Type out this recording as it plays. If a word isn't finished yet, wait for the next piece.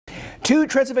Two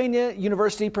Transylvania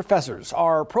University professors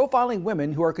are profiling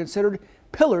women who are considered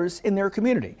pillars in their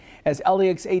community. As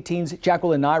LEX 18's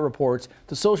Jacqueline Nye reports,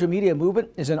 the social media movement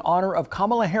is in honor of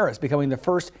Kamala Harris becoming the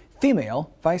first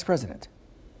female vice president.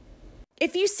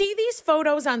 If you see these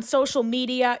photos on social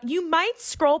media, you might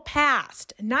scroll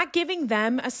past, not giving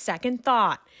them a second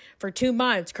thought. For 2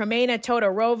 months, Kremena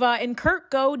Todorova and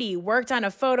Kurt Godey worked on a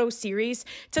photo series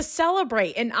to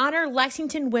celebrate and honor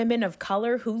Lexington women of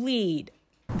color who lead.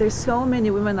 There's so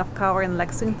many women of color in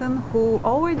Lexington who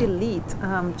already lead.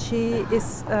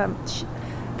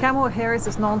 Kamala Harris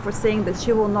is known for saying that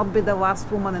she will not be the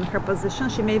last woman in her position.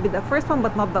 She may be the first one,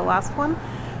 but not the last one.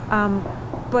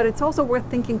 But it's also worth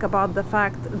thinking about the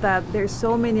fact that there's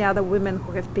so many other women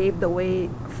who have paved the way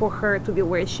for her to be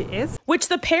where she is. Which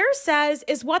the pair says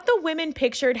is what the women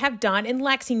pictured have done in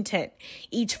Lexington.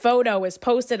 Each photo is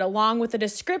posted along with a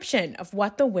description of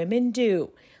what the women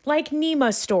do, like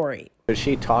Nima's story.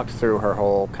 She talked through her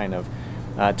whole kind of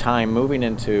time moving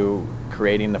into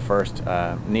creating the first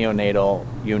neonatal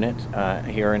unit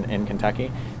here in Kentucky.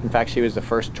 In fact, she was the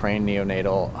first trained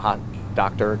neonatal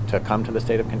doctor to come to the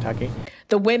state of Kentucky.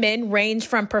 The women range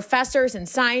from professors and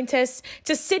scientists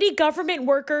to city government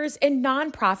workers and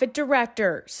nonprofit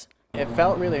directors. It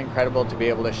felt really incredible to be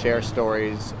able to share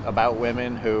stories about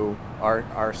women who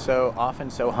are so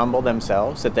often so humble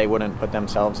themselves that they wouldn't put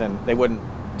themselves in, they wouldn't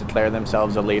declare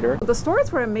themselves a leader. The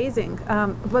stories were amazing,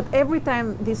 but every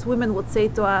time these women would say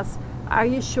to us, "Are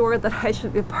you sure that I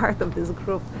should be part of this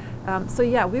group?" So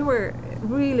yeah, we were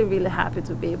really, really happy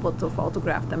to be able to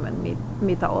photograph them and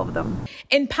meet all of them.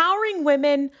 Empowering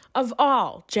women of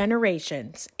all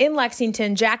generations. In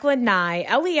Lexington, Jacqueline Nye,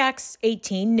 LEX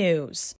 18 News.